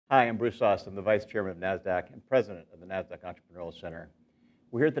Hi, I'm Bruce Aust. I'm the Vice Chairman of NASDAQ and President of the NASDAQ Entrepreneurial Center.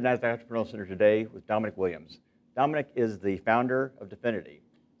 We're here at the NASDAQ Entrepreneurial Center today with Dominic Williams. Dominic is the founder of DFINITY.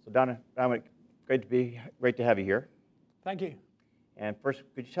 So Dominic, great to have you here. Thank you. And first,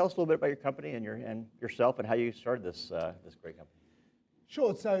 could you tell us a little bit about your company and yourself and how you started this great company?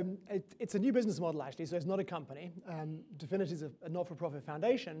 Sure. So it's a new business model, actually. So it's not a company. DFINITY is a not-for-profit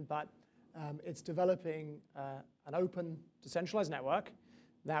foundation, but it's developing an open, decentralized network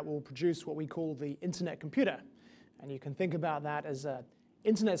that will produce what we call the internet computer. And you can think about that as an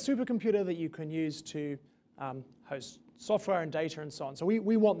internet supercomputer that you can use to host software and data and so on. So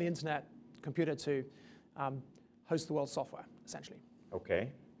we want the internet computer to host the world's software, essentially.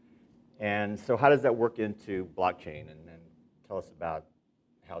 Okay. And so how does that work into blockchain? And tell us about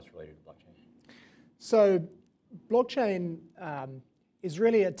how it's related to blockchain. So blockchain is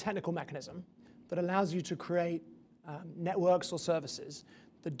really a technical mechanism that allows you to create networks or services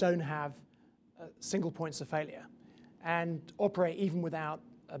that don't have single points of failure and operate even without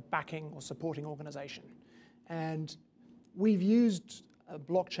a backing or supporting organization. And we've used a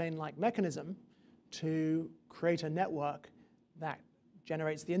blockchain-like mechanism to create a network that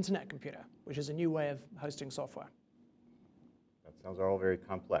generates the internet computer, which is a new way of hosting software. That sounds all very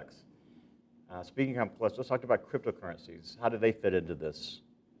complex. Speaking of complex, let's talk about cryptocurrencies. How do they fit into this,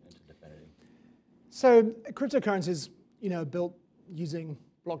 into DFINITY? So cryptocurrencies, built using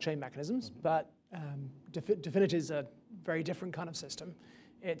blockchain mechanisms, but DFINITY is a very different kind of system.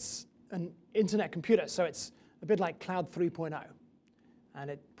 It's an internet computer, so it's a bit like Cloud 3.0.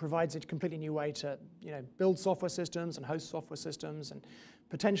 And it provides a completely new way to build software systems and host software systems, and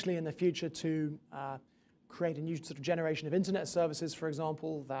potentially in the future to create a new sort of generation of internet services, for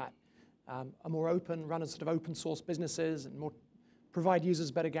example, that are more open, run as sort of open source businesses, and provide users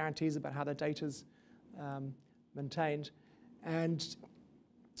better guarantees about how their data's maintained. And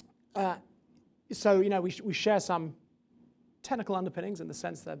so we share some technical underpinnings in the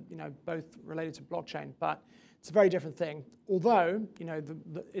sense that both related to blockchain, but it's a very different thing. Although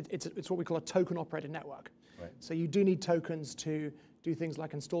it's what we call a token-operated network. Right. So you do need tokens to do things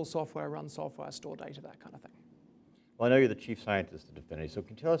like install software, run software, store data, that kind of thing. Well, I know you're the chief scientist at DFINITY, so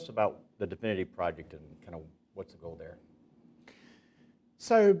can you tell us about the DFINITY project and kind of what's the goal there?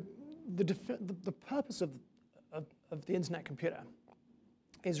 So the purpose of the internet computer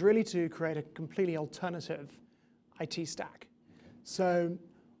is really to create a completely alternative IT stack. Okay. So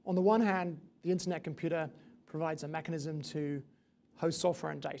on the one hand, the internet computer provides a mechanism to host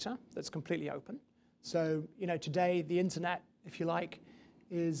software and data that's completely open. So today the internet, if you like,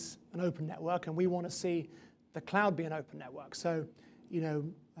 is an open network, and we want to see the cloud be an open network. So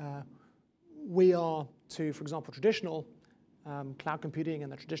we are to, for example, traditional cloud computing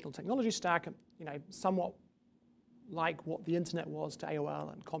and the traditional technology stack, somewhat like what the internet was to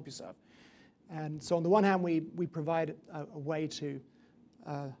AOL and CompuServe. And so on the one hand, we provide a way to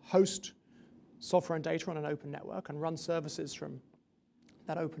host software and data on an open network and run services from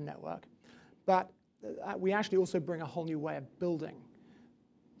that open network. But we actually also bring a whole new way of building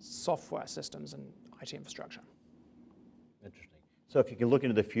software systems and IT infrastructure. Interesting. So if you can look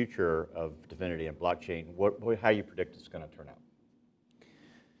into the future of DFINITY and blockchain, how you predict it's going to turn out?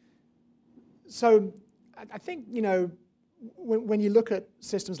 So I think, when you look at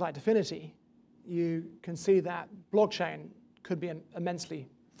systems like DFINITY, you can see that blockchain could be immensely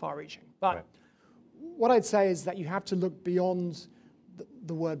far-reaching. But right. What I'd say is that you have to look beyond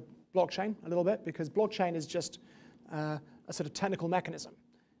the word blockchain a little bit, because blockchain is just a sort of technical mechanism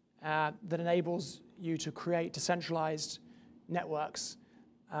that enables you to create decentralized networks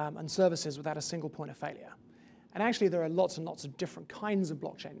and services without a single point of failure. And actually, there are lots and lots of different kinds of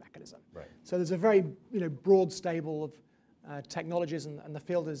blockchain mechanism. Right. So there's a very broad stable of technologies, and the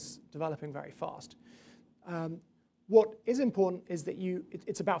field is developing very fast. What is important is that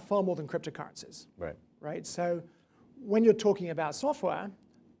it's about far more than cryptocurrencies. Right. Right. So when you're talking about software,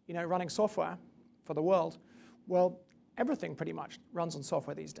 running software for the world, well, everything pretty much runs on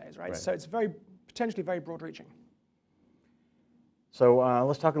software these days, right? So it's potentially very broad-reaching. So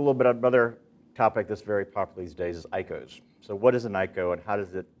let's talk a little bit about another topic that's very popular these days is ICOs. So what is an ICO, and how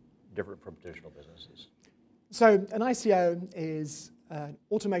does it differ from traditional businesses? So an ICO is an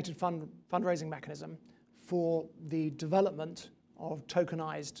automated fundraising mechanism for the development of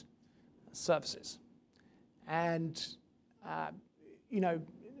tokenized services. And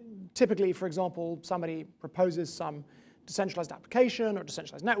typically, for example, somebody proposes some decentralized application or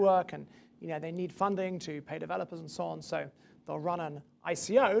decentralized network, and they need funding to pay developers and so on. So they'll run an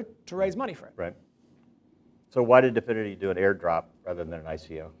ICO to raise money for it. Right. So why did DFINITY do an airdrop rather than an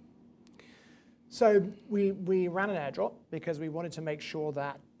ICO? So we ran an airdrop because we wanted to make sure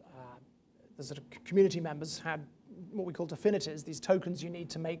that the sort of community members had what we call DFINITYs, these tokens you need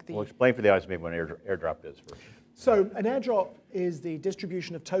to make the... Well, explain for the audience maybe what an airdrop is first. So an airdrop is the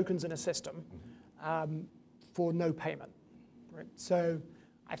distribution of tokens in a system for no payment. Right? So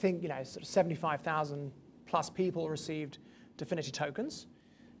I think sort of 75,000 plus people received DFINITY tokens,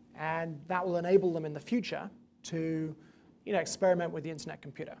 and that will enable them in the future to experiment with the internet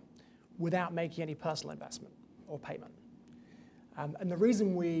computer without making any personal investment or payment. And the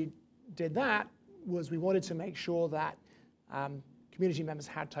reason we did that was we wanted to make sure that community members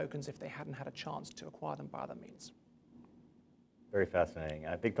had tokens if they hadn't had a chance to acquire them by other means. Very fascinating.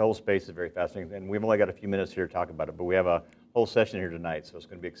 I think the whole space is very fascinating, and we've only got a few minutes here to talk about it, but we have a whole session here tonight, so it's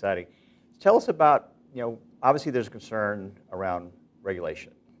going to be exciting. Tell us about, obviously there's concern around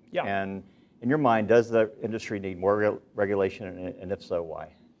regulation. Yeah. And in your mind, does the industry need more regulation, and if so,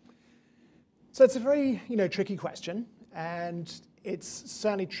 why? So it's a very tricky question, and it's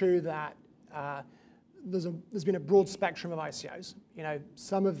certainly true that there's been a broad spectrum of ICOs.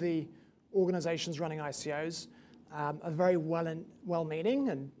 Some of the organizations running ICOs are very well-meaning,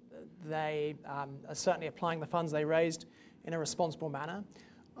 and they are certainly applying the funds they raised in a responsible manner.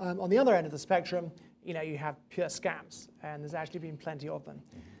 On the other end of the spectrum, you have pure scams, and there's actually been plenty of them.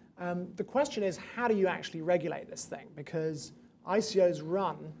 The question is, how do you actually regulate this thing? Because ICOs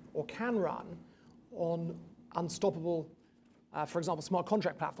run, or can run, on unstoppable, for example, smart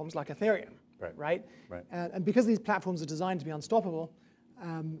contract platforms like Ethereum, right? And because these platforms are designed to be unstoppable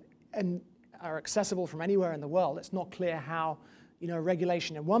and are accessible from anywhere in the world, it's not clear how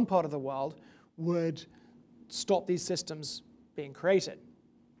regulation in one part of the world would stop these systems being created.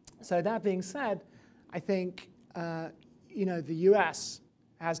 So that being said, I think the US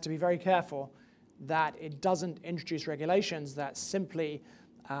has to be very careful that it doesn't introduce regulations that simply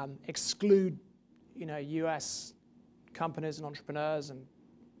exclude US companies and entrepreneurs and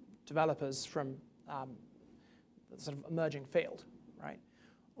developers from the sort of emerging field, right?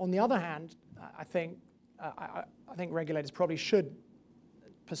 On the other hand, I think regulators probably should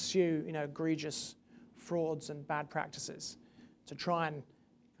pursue egregious frauds and bad practices to try and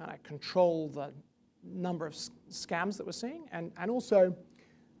kind of control the number of scams that we're seeing, and also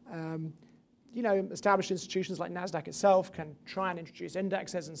established institutions like NASDAQ itself can try and introduce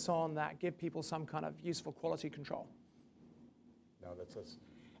indexes and so on that give people some kind of useful quality control. No,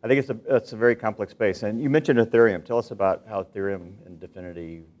 I think it's a very complex space. And you mentioned Ethereum. Tell us about how Ethereum and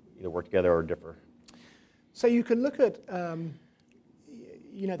DFINITY either work together or differ. So you can look at the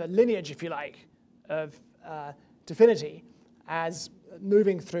lineage, if you like, of DFINITY as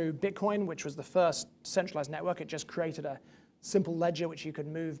moving through Bitcoin, which was the first centralized network. It just created a simple ledger which you could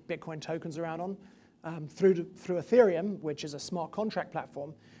move Bitcoin tokens around on, through Ethereum, which is a smart contract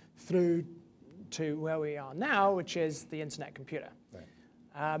platform, through to where we are now, which is the internet computer. Right.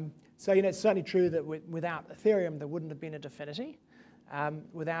 So it's certainly true that without Ethereum, there wouldn't have been a DFINITY.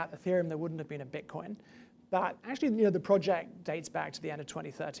 Without Ethereum, there wouldn't have been a Bitcoin. But actually, the project dates back to the end of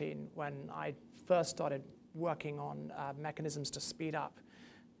 2013 when I first started working on mechanisms to speed up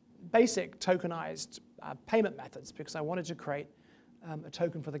basic tokenized payment methods, because I wanted to create a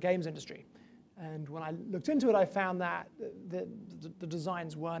token for the games industry. And when I looked into it, I found that the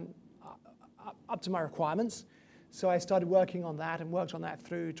designs weren't up to my requirements. So I started working on that and worked on that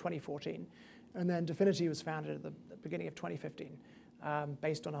through 2014. And then DFINITY was founded at the beginning of 2015,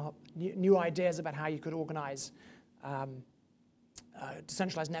 based on new ideas about how you could organize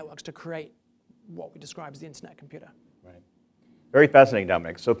decentralized networks to create what we describe as the internet computer. Right. Very fascinating,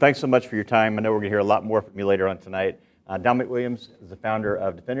 Dominic. So thanks so much for your time. I know we're going to hear a lot more from you later on tonight. Dominic Williams is the founder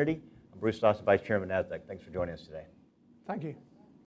of DFINITY. I'm Bruce Aust, Vice Chairman of NASDAQ. Thanks for joining us today. Thank you.